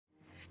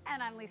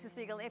And I'm Lisa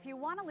Sigell. If you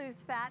want to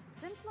lose fat,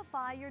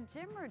 simplify your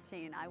gym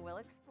routine. I will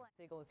explain.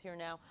 Sigell is here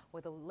now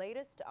with the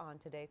latest on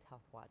today's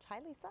Health Watch. Hi,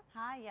 Lisa.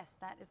 Hi, yes,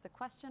 that is the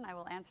question. I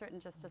will answer it in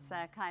just a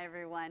sec. Hi,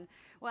 everyone.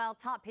 Well,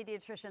 top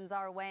pediatricians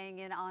are weighing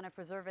in on a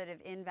preservative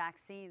in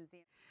vaccines.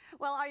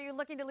 Well, are you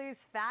looking to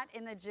lose fat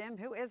in the gym?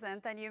 Who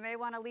isn't? Then you may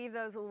want to leave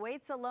those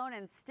weights alone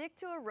and stick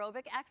to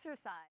aerobic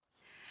exercise.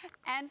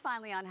 And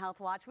finally on Health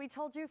Watch, we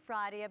told you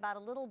Friday about a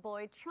little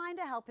boy trying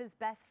to help his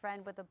best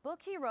friend with a book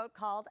he wrote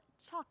called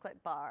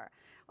Chocolate Bar.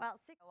 Well,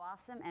 so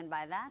awesome, and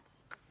by that,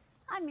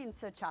 I mean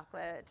so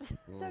chocolate.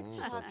 So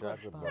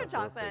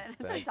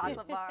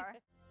chocolate bar.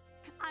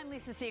 I'm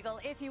Lisa Sigell.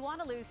 If you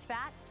want to lose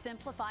fat,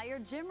 simplify your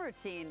gym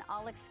routine.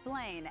 I'll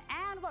explain,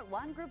 and what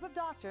one group of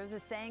doctors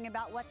is saying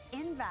about what's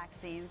in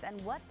vaccines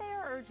and what they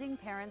are urging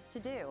parents to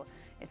do.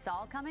 It's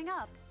all coming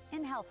up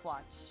in Health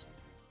Watch.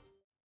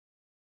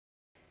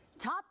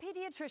 Top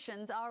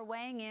pediatricians are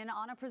weighing in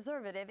on a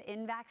preservative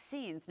in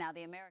vaccines. Now,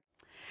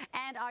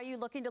 And are you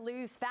looking to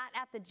lose fat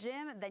at the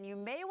gym? Then you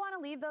may want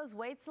to leave those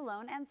weights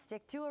alone and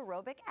stick to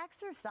aerobic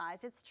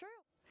exercise. It's true.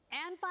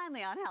 And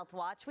finally on Health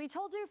Watch, we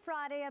told you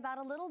Friday about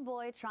a little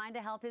boy trying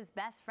to help his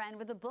best friend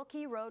with a book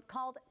he wrote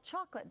called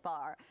Chocolate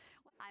Bar.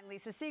 I'm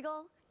Lisa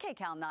Sigell,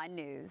 KCAL 9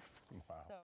 News. Wow.